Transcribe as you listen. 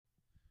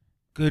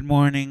Good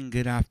morning,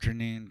 good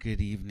afternoon,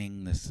 good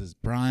evening. This is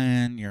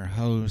Brian, your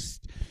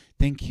host.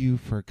 Thank you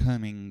for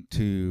coming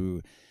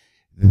to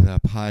the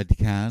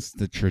podcast,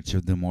 The Church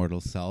of the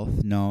Immortal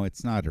Self. No,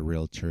 it's not a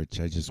real church.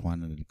 I just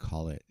wanted to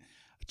call it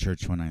a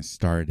church when I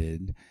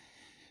started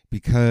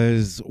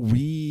because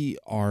we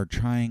are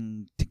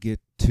trying to get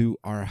to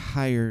our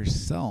higher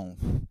self.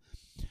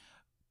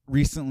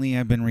 Recently,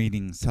 I've been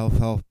reading self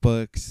help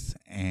books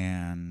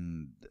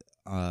and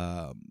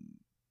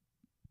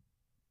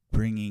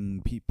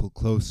bringing people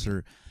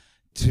closer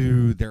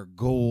to their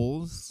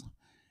goals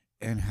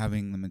and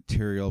having the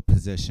material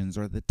possessions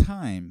or the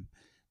time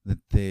that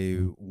they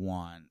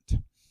want.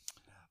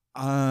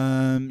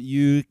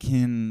 You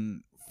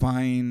can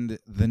find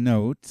the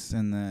notes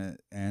and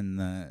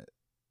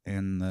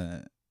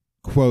the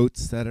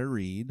quotes that I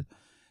read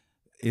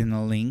in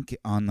a link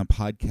on the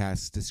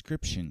podcast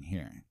description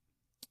here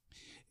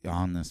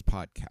on this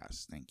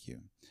podcast. Thank you.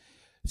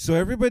 So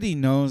everybody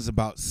knows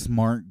about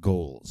SMART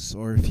goals,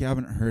 or if you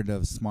haven't heard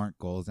of SMART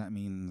goals, that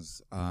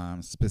means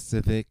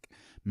specific,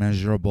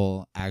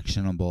 measurable,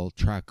 actionable,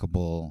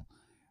 trackable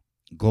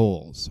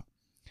goals.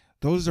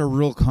 Those are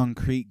real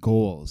concrete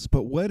goals.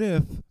 But what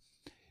if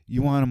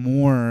you want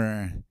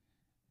more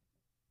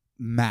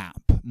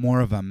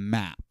of a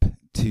map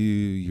to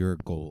your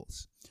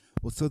goals?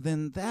 Well, so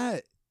then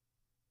that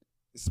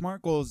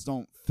SMART goals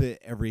don't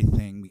fit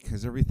everything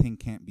because everything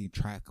can't be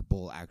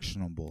trackable,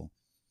 actionable.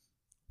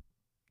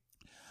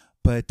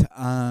 But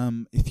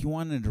if you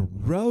wanted a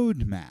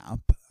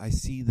roadmap, I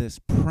see this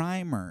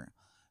primer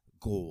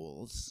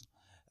goals.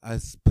 I'll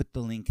put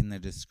the link in the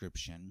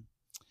description.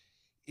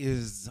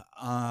 Is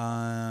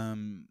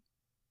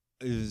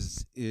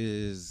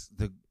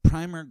the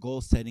primer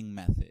goal setting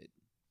method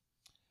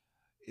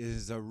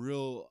is a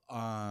real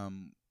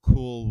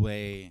cool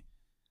way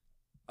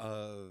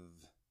of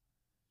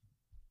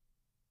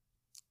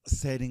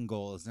setting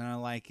goals, and I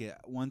like it.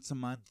 Once a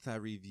month, I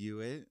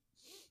review it.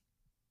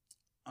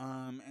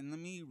 And let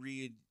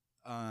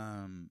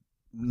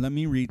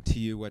me read to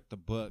you what the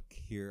book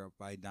here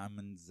by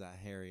Diamond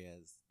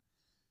Zaharias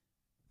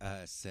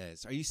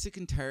says. Are you sick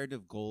and tired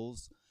of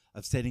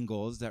setting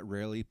goals that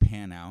rarely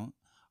pan out?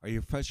 Are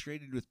you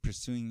frustrated with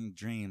pursuing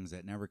dreams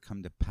that never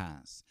come to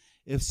pass?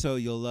 If so,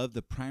 you'll love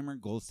the primer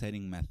goal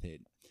setting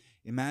method.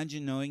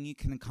 Imagine knowing you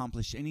can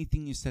accomplish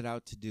anything you set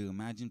out to do.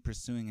 Imagine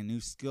pursuing a new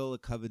skill, a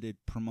coveted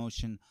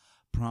promotion,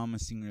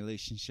 promising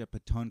relationship, a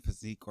toned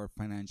physique, or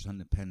financial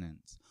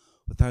independence,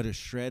 without a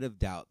shred of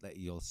doubt that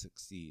you'll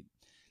succeed.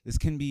 This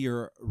can be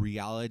your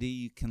reality.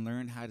 You can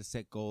learn how to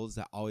set goals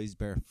that always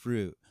bear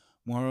fruit.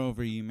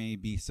 Moreover, you may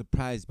be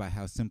surprised by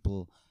how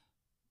simple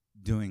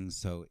doing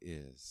so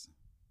is.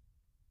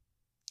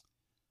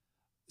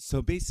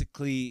 So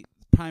basically,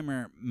 the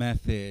primer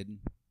method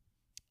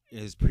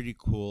is pretty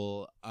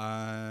cool.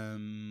 Let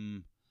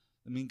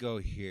me go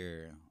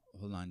here.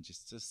 Hold on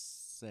just a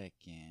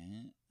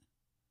second.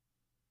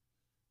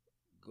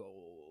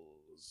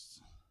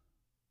 Goals.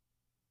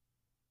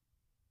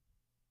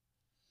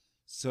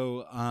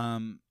 So,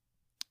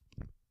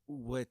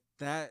 what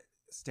that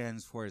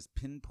stands for is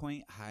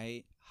pinpoint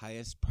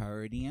highest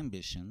priority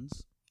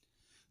ambitions.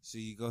 So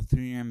you go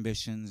through your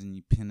ambitions and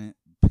you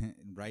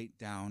write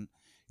down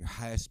your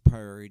highest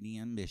priority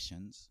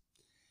ambitions.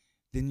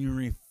 Then you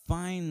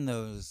refine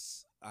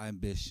those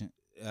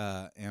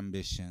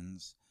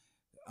ambitions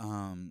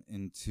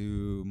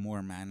into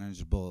more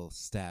manageable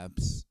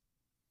steps.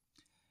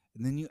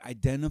 And then you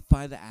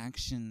identify the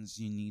actions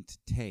you need to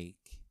take.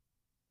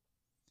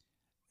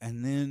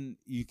 And then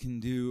you can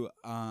do,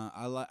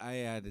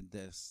 I added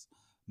this,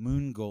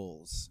 moon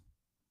goals.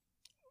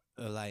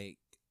 Like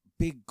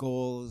big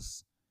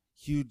goals,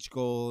 huge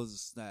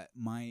goals that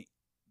might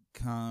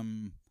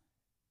come,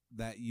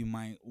 that you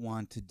might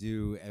want to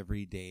do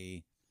every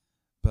day,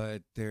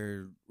 but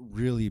they're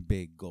really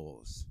big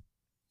goals.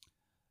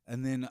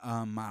 And then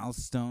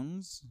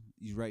milestones.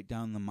 You write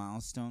down the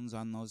milestones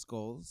on those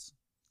goals.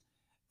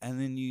 And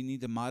then you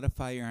need to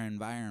modify your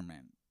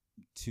environment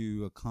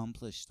to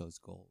accomplish those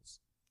goals.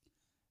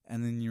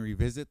 And then you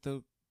revisit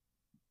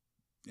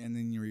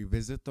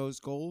those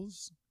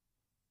goals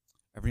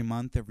every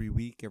month, every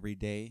week, every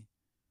day,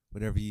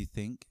 whatever you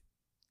think.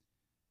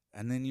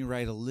 And then you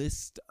write a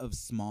list of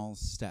small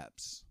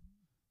steps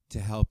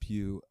to help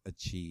you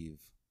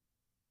achieve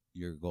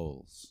your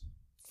goals.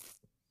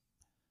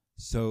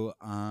 So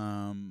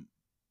I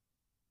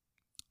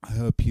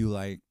hope you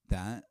like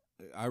that.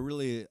 I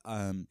really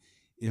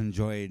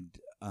enjoyed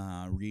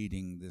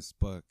reading this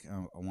book.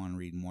 I want to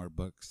read more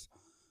books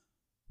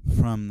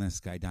from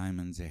this guy,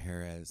 Diamond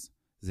Zaharias.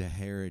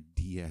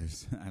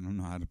 I don't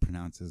know how to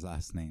pronounce his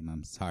last name.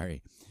 I'm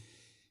sorry,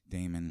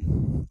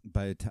 Damon.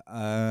 But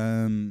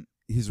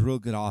he's a real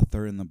good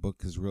author, and the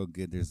book is real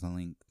good. There's a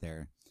link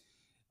there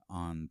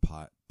on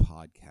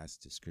podcast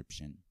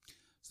description.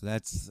 So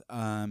that's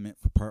it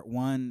for part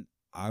one.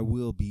 I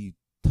will be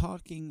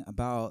talking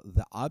about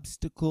The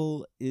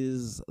Obstacle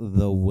is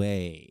the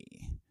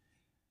Way.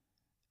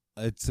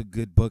 It's a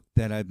good book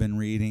that I've been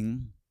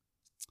reading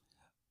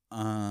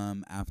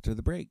after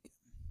the break.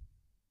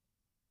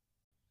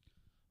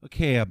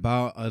 Okay,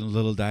 about a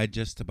little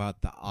digest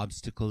about The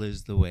Obstacle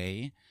is the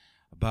Way,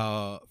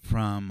 about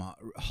from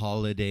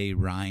Holiday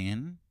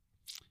Ryan.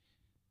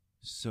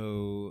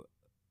 So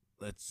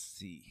let's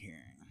see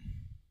here.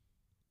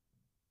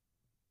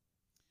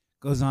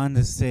 Goes on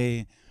to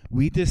say,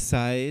 we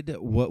decide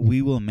what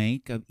we will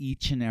make of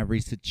each and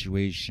every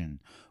situation.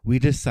 We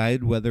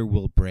decide whether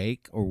we'll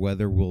break or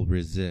whether we'll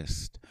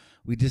resist.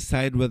 We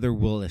decide whether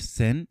we'll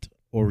assent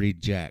or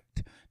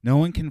reject. No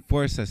one can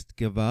force us to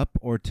give up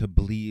or to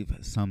believe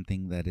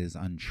something that is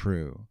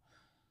untrue,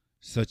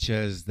 such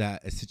as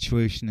that a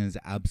situation is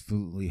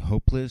absolutely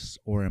hopeless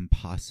or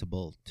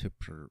impossible to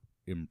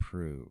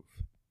improve.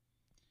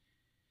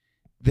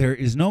 There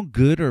is no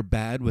good or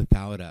bad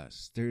without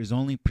us. There is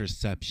only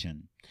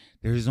perception.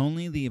 There is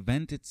only the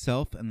event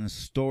itself and the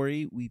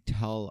story we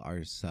tell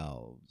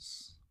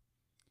ourselves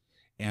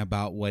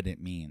about what it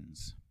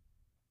means.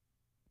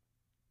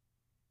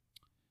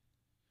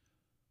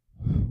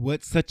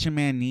 What such a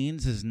man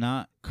needs is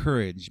not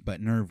courage,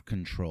 but nerve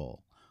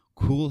control.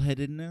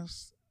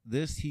 Cool-headedness,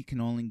 this he can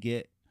only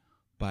get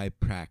by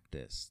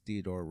practice.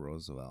 Theodore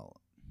Roosevelt.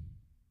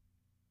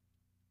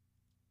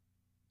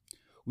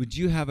 Would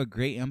you have a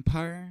great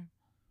empire?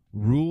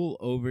 Rule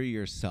over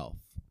yourself.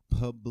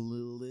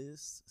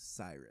 Publius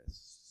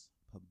Cyrus.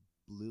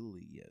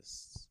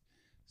 Publius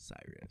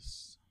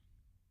Cyrus.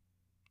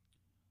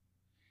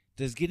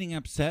 Does getting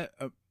upset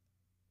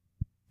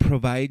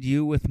provide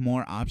you with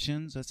more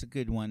options? That's a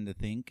good one to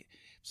think.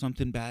 If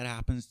something bad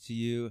happens to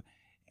you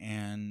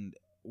and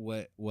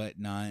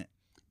whatnot,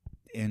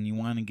 and you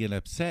want to get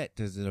upset,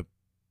 does it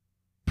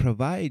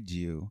provide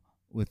you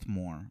with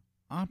more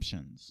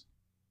options?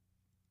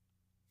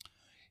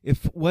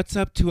 If what's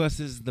up to us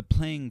is the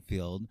playing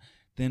field,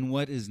 then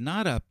what is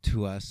not up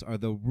to us are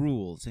the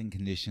rules and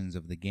conditions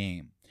of the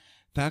game.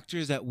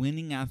 Factors that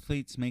winning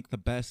athletes make the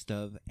best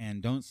of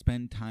and don't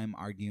spend time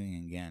arguing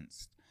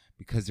against,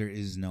 because there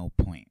is no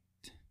point.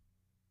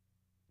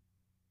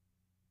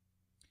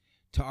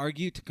 To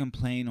argue, to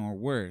complain, or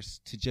worse,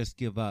 to just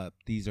give up,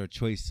 these are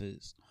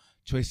choices.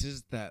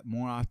 Choices that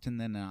more often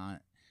than not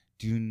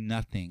do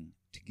nothing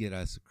to get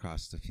us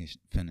across the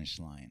finish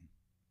line.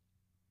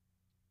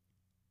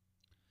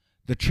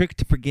 The trick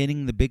to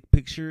forgetting the big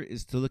picture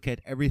is to look at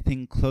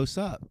everything close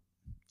up.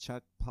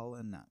 Chuck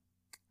Palahniuk.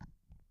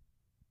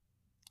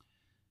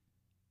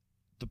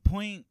 The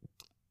point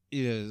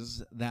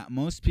is that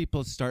most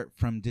people start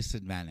from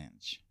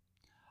disadvantage,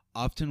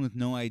 often with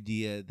no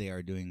idea they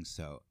are doing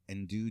so,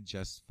 and do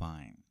just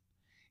fine.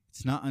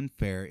 It's not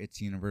unfair,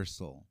 it's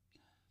universal.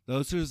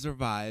 Those who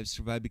survive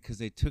because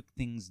they took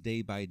things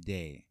day by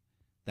day.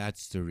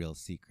 That's the real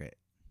secret.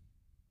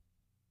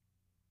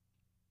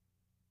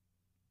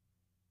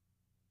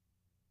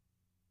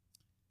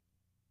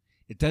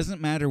 It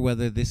doesn't matter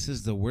whether this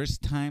is the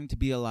worst time to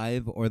be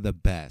alive or the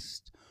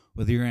best,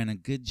 whether you're in a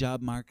good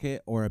job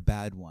market or a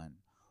bad one,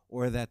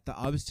 or that the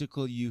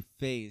obstacle you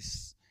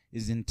face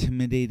is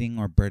intimidating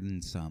or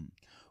burdensome.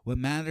 What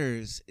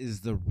matters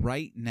is the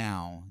right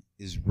now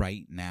is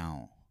right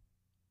now.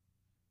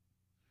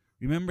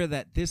 Remember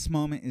that this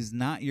moment is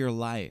not your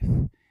life.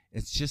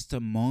 It's just a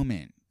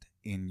moment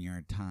in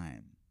your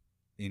time,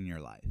 in your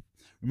life.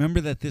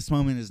 Remember that this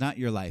moment is not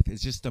your life.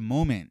 It's just a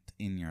moment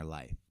in your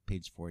life.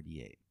 Page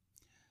 48.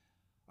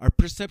 Our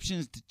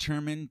perceptions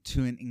determine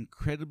to an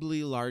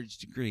incredibly large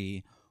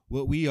degree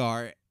what we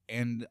are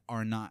and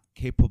are not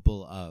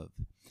capable of.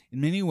 In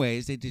many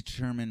ways, they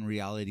determine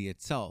reality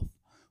itself.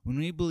 When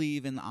we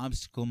believe in the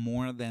obstacle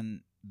more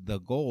than the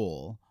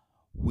goal,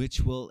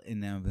 which will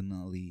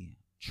inevitably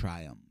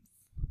triumph.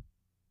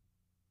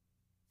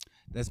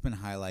 That's been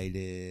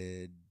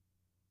highlighted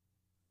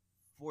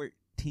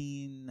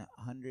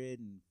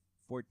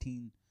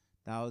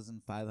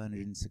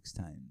 14,506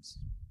 times.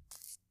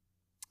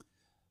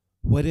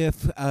 What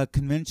if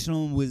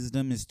conventional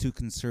wisdom is too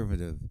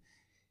conservative?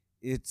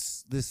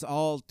 It's this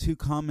all too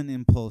common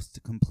impulse to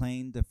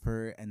complain,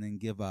 defer, and then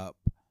give up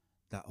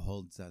that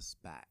holds us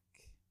back.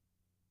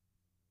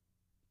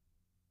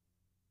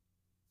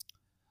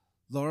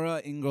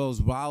 Laura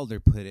Ingalls Wilder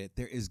put it,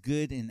 there is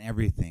good in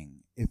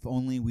everything, if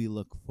only we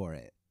look for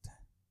it.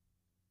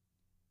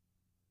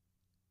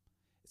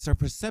 It's our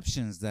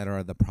perceptions that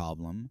are the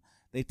problem.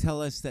 They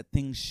tell us that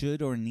things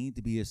should or need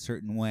to be a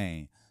certain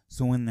way.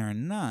 So when they're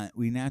not,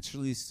 we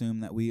naturally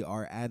assume that we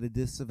are at a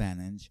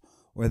disadvantage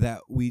or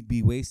that we'd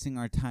be wasting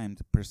our time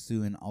to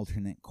pursue an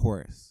alternate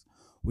course.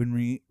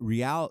 When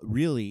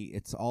really,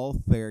 it's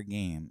all fair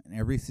game, and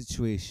every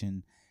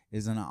situation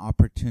is an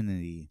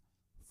opportunity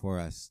for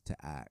us to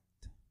act.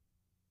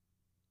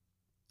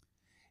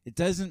 It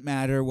doesn't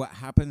matter what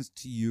happens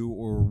to you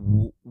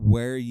or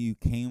where you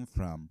came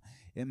from.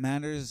 It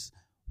matters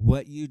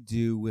what you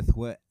do with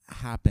what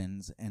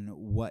happens and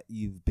what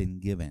you've been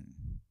given.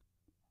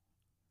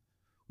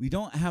 We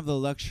don't have the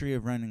luxury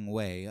of running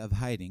away, of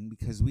hiding,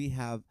 because we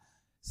have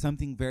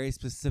something very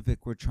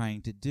specific we're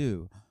trying to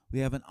do. We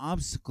have an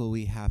obstacle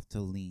we have to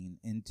lean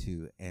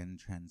into and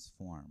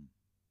transform.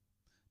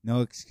 No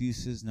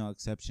excuses, no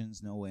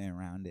exceptions, no way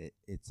around it.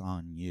 It's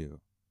on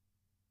you.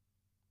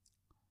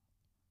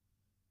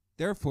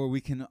 Therefore, we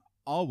can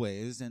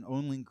always and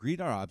only greet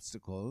our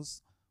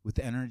obstacles with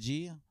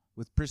energy,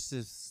 with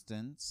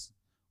persistence,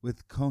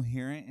 with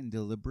coherent and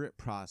deliberate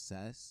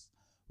process,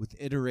 with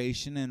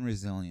iteration and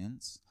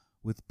resilience,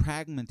 with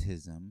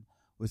pragmatism,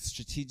 with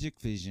strategic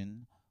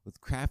vision,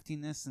 with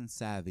craftiness and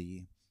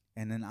savvy,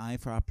 and an eye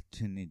for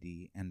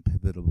opportunity and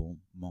pivotal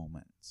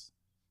moments.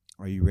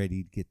 Are you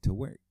ready to get to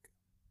work?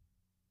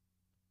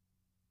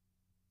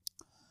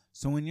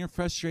 So when you're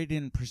frustrated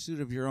in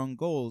pursuit of your own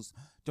goals,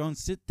 don't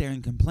sit there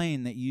and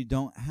complain that you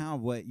don't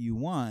have what you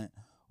want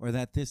or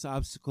that this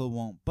obstacle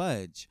won't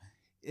budge.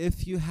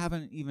 If you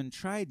haven't even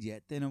tried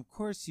yet, then of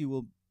course you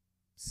will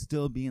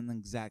still be in the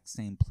exact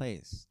same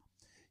place.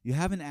 You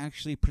haven't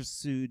actually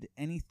pursued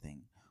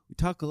anything. We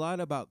talk a lot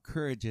about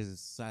courage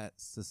as a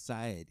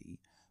society,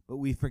 but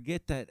we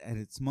forget that at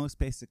its most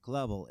basic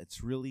level,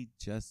 it's really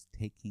just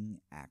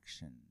taking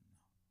action.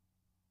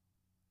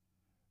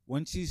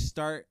 Once you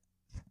start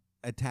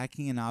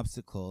attacking an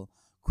obstacle,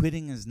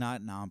 quitting is not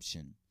an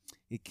option.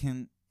 It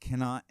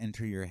cannot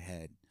enter your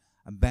head.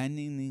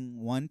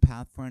 Abandoning one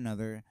path for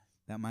another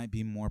that might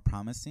be more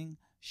promising,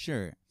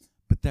 sure,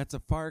 but that's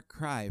a far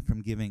cry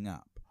from giving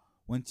up.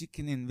 Once you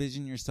can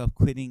envision yourself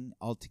quitting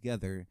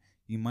altogether,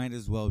 you might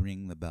as well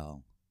ring the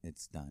bell.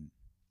 It's done.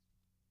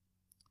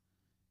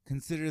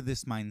 Consider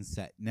this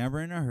mindset: never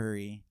in a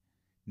hurry,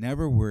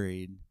 never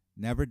worried,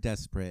 never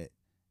desperate,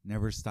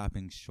 never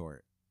stopping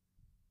short.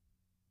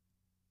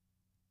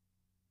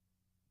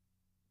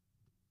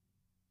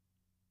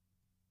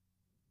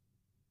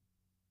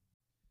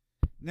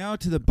 Now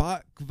to the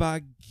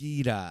Bhagavad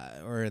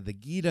Gita, or the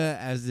Gita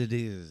as it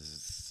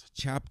is.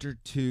 Chapter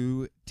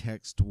 2,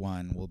 Text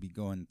 1. We'll be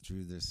going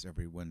through this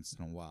every once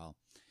in a while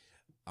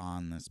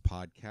on this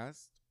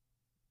podcast.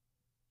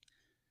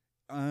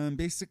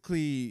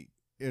 Basically,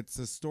 it's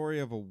a story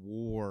of a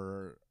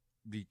war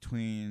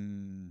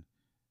between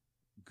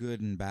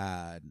good and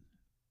bad,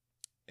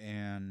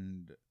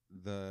 and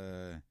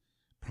the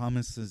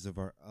promises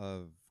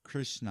of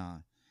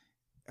Krishna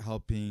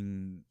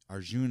helping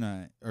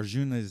Arjuna.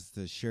 Arjuna is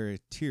the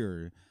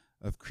charioteer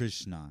of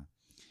Krishna.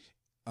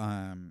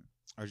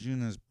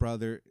 Arjuna's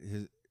brother,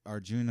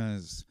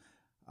 Arjuna's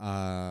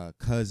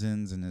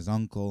cousins and his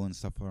uncle and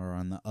stuff are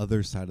on the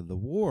other side of the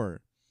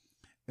war.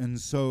 And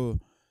so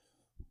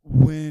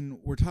when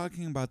we're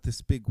talking about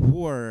this big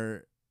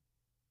war,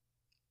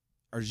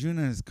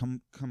 Arjuna is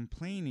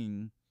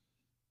complaining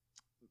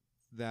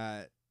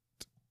that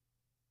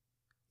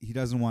he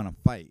doesn't want to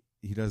fight.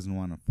 He doesn't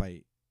want to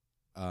fight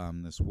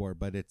this war,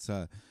 but it's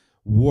a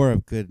war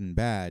of good and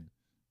bad.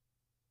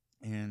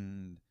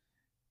 And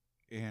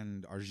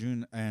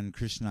Arjuna and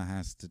Krishna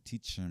has to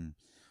teach him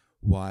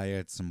why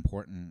it's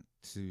important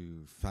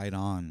to fight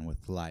on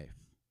with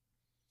life.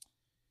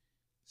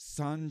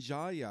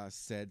 Sanjaya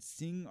said,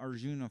 seeing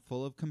Arjuna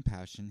full of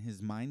compassion,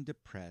 his mind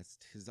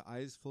depressed, his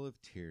eyes full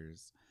of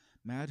tears,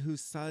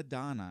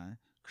 Madhusadana,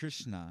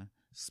 Krishna,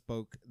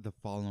 spoke the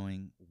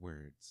following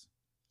words.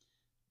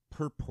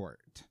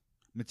 Purport.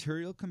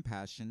 Material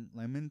compassion,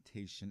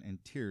 lamentation,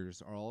 and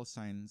tears are all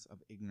signs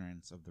of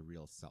ignorance of the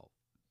real self.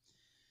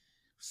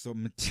 So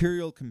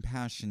material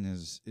compassion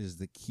is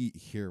the key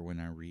here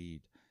when I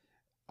read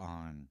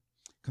on.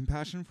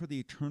 Compassion for the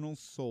eternal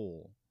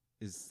soul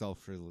is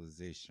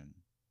self-realization.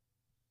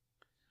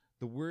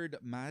 The word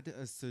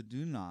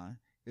Madhusadana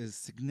is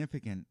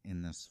significant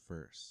in this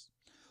verse.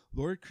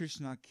 Lord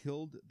Krishna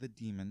killed the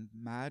demon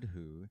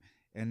Madhu,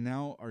 and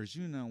now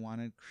Arjuna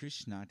wanted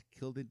Krishna to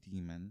kill the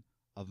demon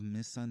of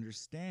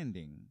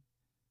misunderstanding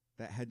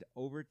that had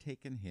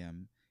overtaken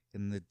him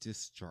in the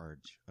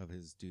discharge of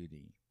his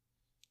duty.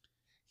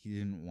 He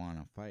didn't want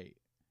to fight.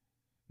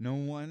 No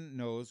one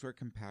knows where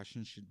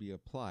compassion should be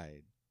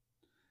applied.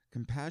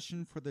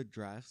 Compassion for the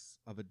dress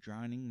of a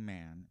drowning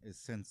man is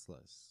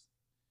senseless.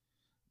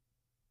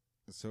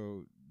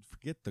 So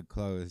forget the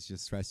clothes,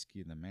 just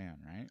rescue the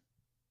man, right?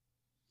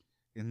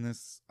 In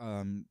this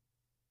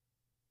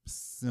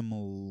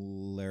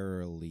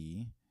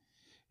similarly,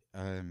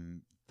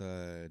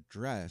 the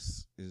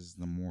dress is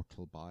the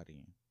mortal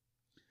body.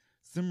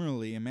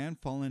 Similarly, a man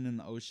fallen in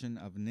the ocean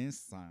of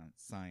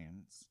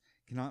science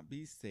cannot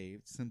be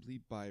saved simply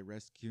by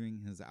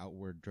rescuing his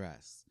outward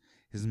dress,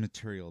 his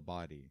material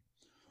body.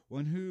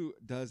 One who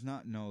does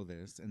not know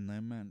this and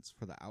laments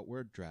for the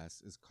outward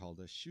dress is called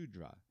a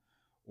Shudra,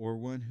 or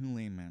one who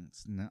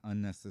laments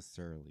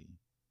unnecessarily.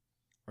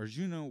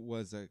 Arjuna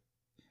was a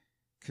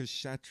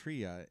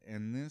Kshatriya,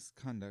 and this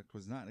conduct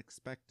was not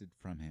expected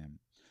from him.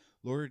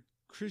 Lord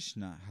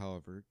Krishna,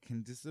 however,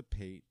 can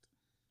dissipate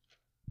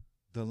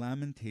the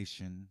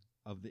lamentation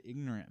of the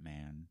ignorant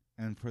man,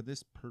 and for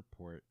this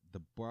purport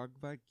the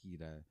Bhagavad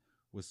Gita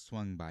was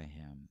swung by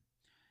him.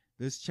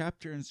 This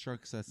chapter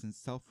instructs us in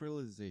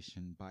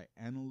self-realization by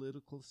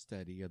analytical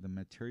study of the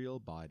material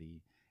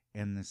body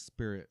and the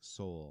spirit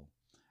soul,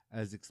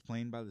 as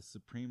explained by the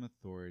Supreme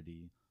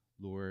Authority,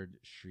 Lord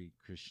Sri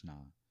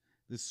Krishna.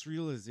 This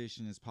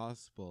realization is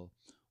possible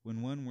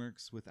when one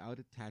works without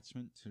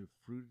attachment to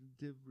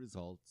fruitive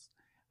results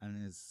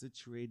and is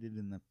situated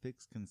in the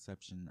fixed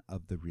conception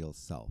of the real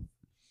self.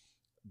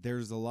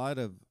 There's a lot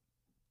of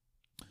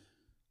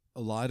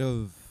a lot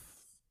of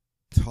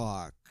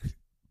talk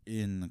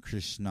in the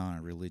Krishna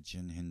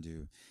religion,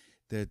 Hindu,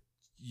 that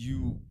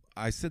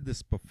I said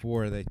this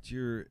before, that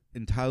you're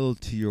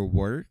entitled to your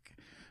work,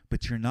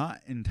 but you're not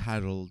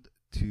entitled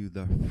to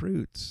the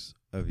fruits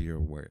of your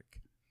work.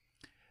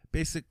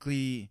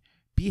 Basically,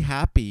 be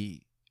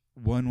happy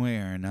one way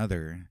or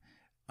another.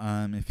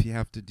 If you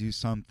have to do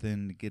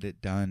something to get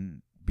it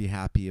done, be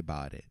happy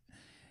about it.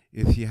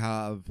 If you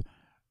have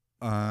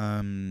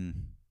a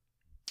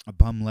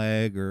bum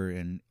leg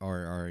or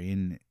are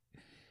in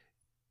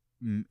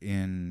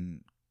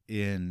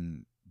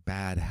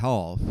bad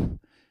health,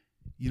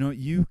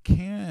 you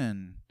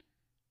can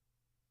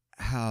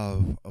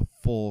have a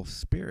full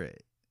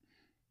spirit.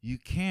 You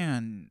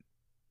can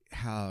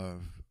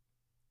have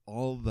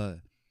all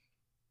the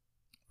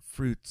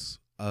fruits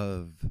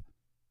of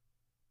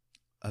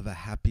a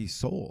happy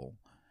soul,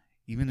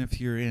 even if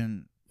you're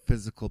in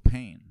physical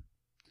pain.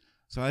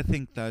 So I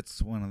think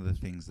that's one of the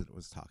things that it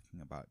was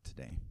talking about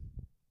today.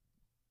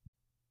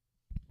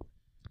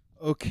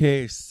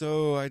 Okay,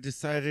 so I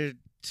decided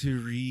to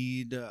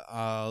read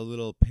a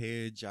little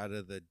page out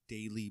of the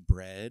Daily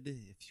Bread.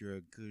 If you're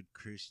a good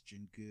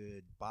Christian,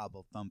 good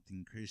Bible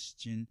thumping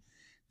Christian,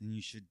 then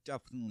you should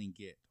definitely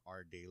get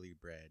our Daily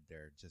Bread.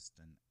 They're just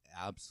an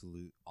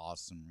absolute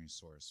awesome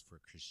resource for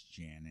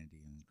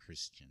Christianity and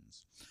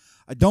Christians.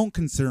 I don't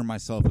consider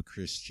myself a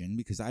Christian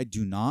because I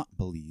do not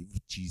believe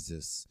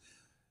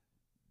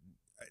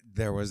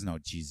there was no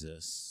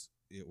Jesus.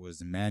 It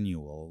was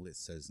Emmanuel. It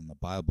says in the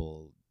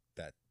Bible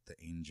that the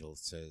angel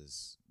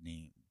says,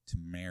 name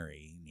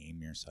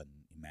your son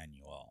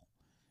Emmanuel.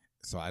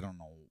 So I don't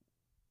know.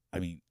 I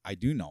mean, I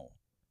do know.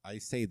 I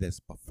say this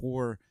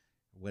before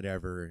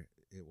whatever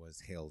it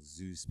was, Hail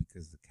Zeus,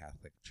 because the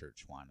Catholic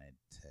Church wanted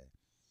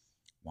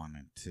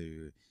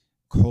to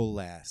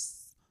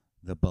coalesce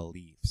the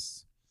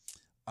beliefs.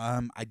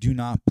 I do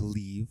not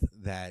believe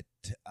that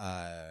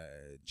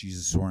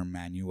Jesus or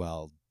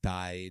Emmanuel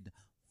died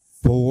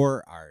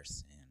for our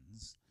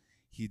sins.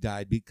 He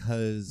died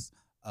because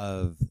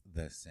of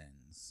the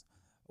sins,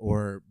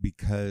 or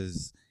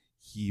because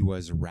he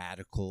was a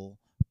radical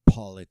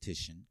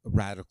politician,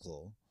 had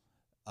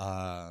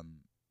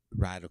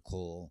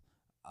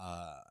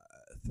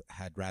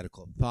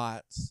radical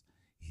thoughts.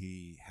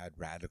 He had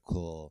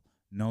radical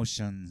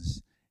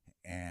notions,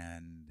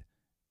 and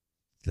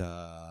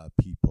the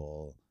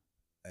people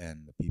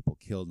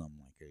killed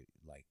him,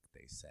 like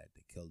they said.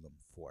 They killed him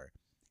for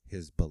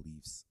his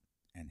beliefs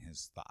and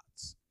his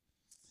thoughts.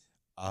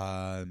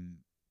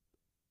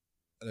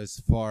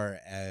 As far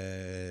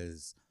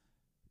as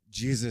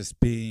Jesus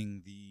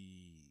being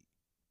the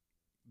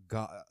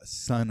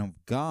Son of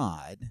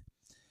God,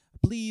 I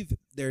believe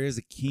there is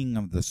a king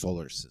of the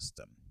solar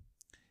system,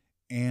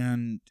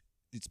 and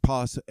it's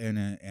possible, and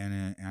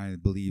I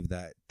believe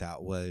that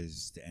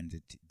was the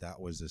entity, that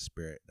was the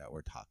spirit that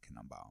we're talking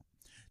about,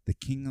 the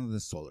king of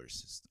the solar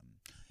system,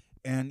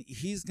 and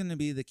he's going to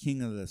be the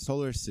king of the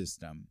solar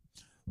system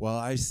while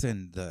I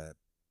send the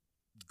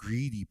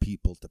greedy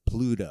people to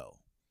Pluto.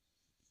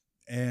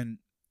 And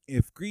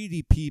if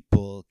greedy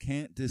people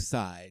can't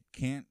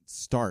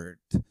start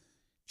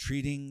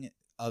treating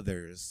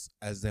others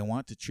as they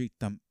want to treat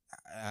them,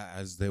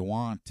 as they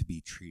want to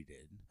be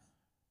treated,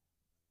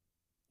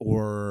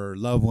 or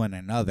love one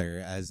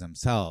another as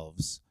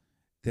themselves,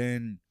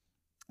 then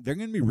they're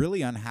going to be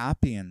really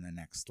unhappy in the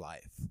next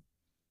life.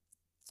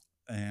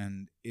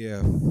 And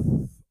if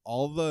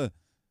all the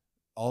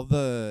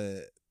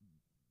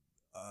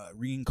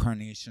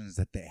reincarnations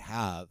that they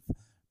have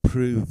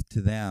prove to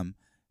them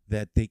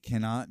that they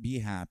cannot be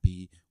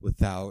happy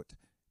without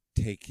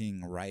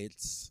taking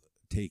rights,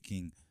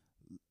 taking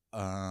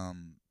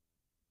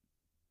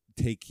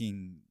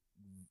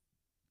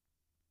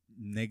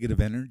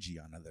negative energy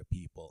on other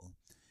people,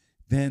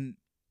 then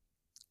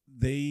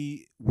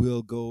they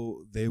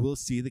will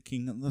see the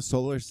king of the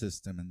solar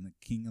system, and the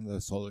king of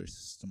the solar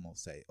system will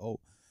say, oh,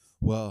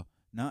 well,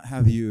 not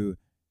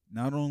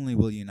only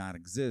will you not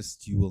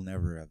exist, you will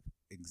never have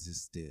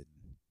existed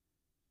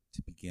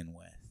to begin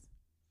with.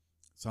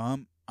 So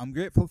I'm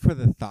grateful for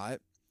the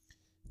thought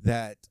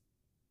that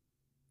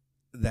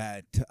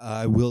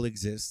I will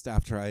exist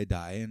after I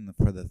die, and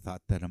for the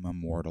thought that I'm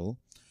immortal.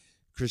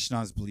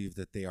 Krishnas believe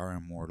that they are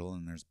immortal,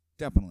 and there's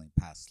definitely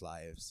past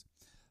lives.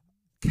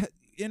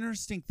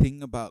 Interesting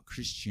thing about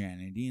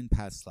Christianity and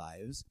past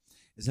lives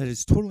is that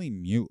it's totally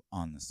mute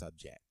on the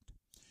subject.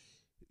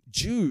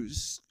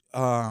 Jews,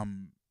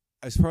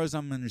 as far as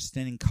I'm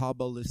understanding,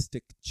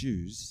 Kabbalistic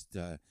Jews,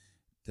 the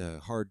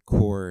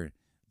hardcore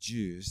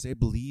Jews, they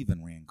believe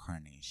in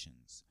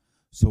reincarnations.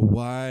 So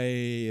why,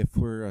 if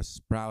we're a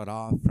sprout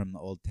off from the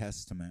Old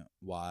Testament,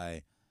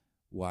 why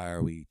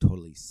are we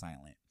totally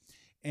silent?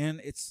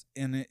 And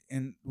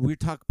we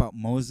talk about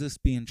Moses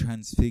being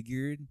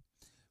transfigured.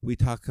 We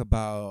talk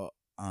about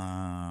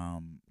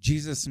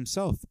Jesus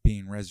himself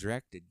being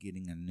resurrected,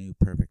 getting a new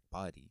perfect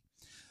body.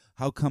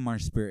 How come our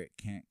spirit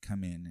can't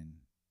come in and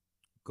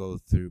go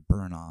through,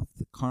 burn off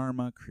the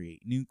karma,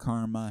 create new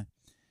karma,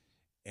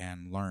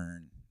 and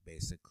learn,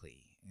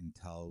 basically,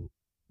 until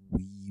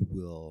we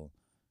will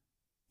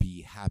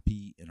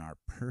happy in our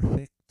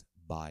perfect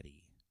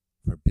body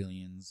for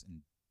billions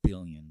and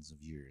billions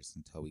of years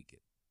until we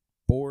get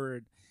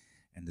bored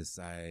and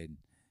decide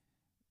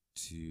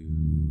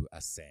to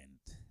ascend,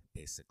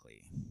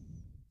 basically.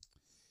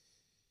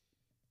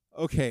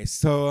 Okay,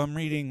 so I'm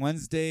reading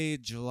Wednesday,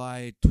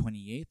 July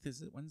 28th.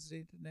 Is it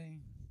Wednesday today?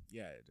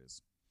 Yeah, it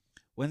is.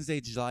 Wednesday,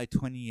 July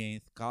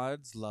 28th.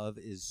 God's love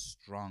is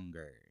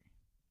stronger.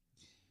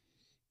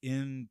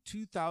 In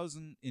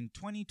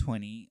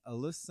 2020,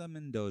 Alyssa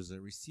Mendoza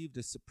received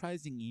a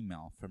surprising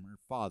email from her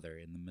father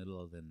in the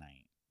middle of the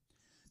night.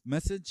 The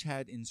message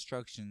had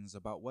instructions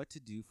about what to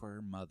do for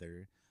her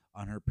mother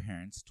on her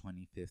parents'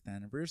 25th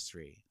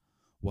anniversary.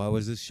 Why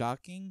was this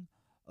shocking?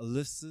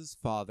 Alyssa's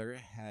father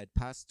had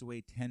passed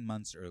away 10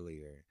 months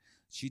earlier.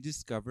 She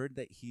discovered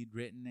that he'd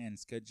written and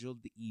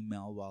scheduled the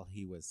email while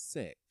he was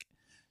sick,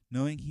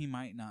 knowing he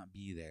might not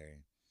be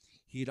there.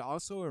 He'd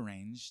also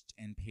arranged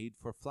and paid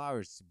for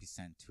flowers to be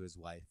sent to his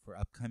wife for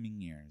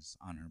upcoming years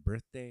on her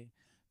birthday,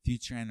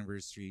 future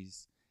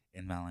anniversaries,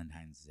 and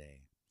Valentine's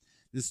Day.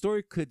 The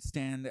story could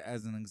stand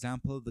as an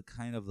example of the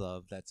kind of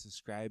love that's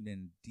described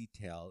in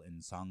detail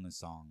in Song of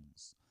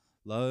Songs.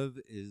 Love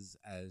is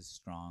as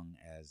strong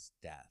as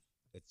death,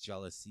 its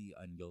jealousy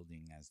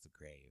unyielding as the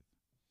grave.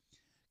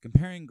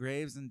 Comparing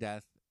graves and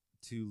death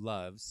to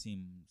love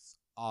seems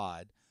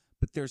odd,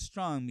 but they're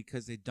strong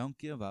because they don't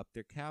give up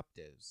their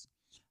captives.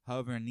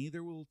 However,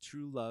 neither will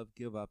true love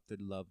give up their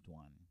loved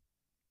one.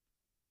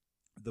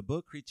 The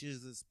book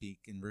reaches its peak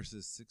in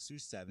verses 6 through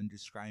 7,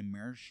 describe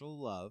marital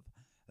love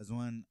as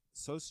one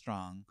so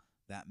strong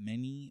that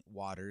many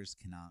waters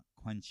cannot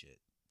quench it.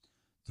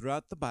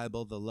 Throughout the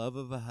Bible, the love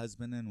of a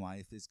husband and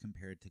wife is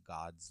compared to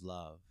God's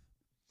love.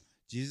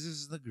 Jesus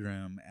is the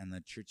groom and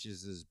the church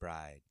is his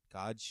bride.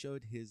 God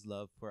showed his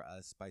love for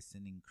us by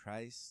sending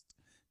Christ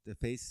to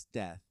face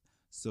death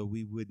so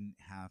we wouldn't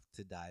have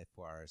to die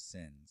for our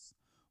sins.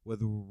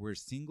 Whether we're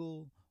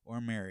single or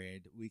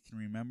married, we can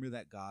remember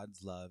that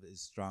God's love is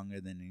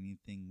stronger than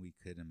anything we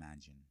could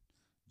imagine.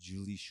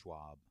 Julie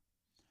Schwab.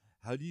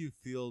 How do you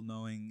feel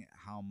knowing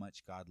how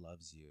much God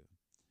loves you?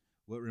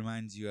 What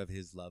reminds you of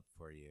his love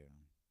for you?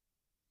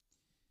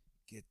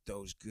 Get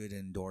those good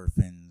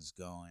endorphins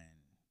going.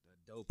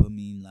 The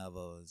dopamine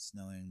levels,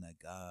 knowing that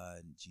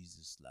God,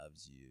 Jesus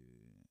loves you.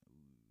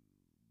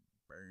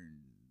 Burn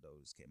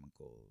those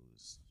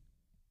chemicals.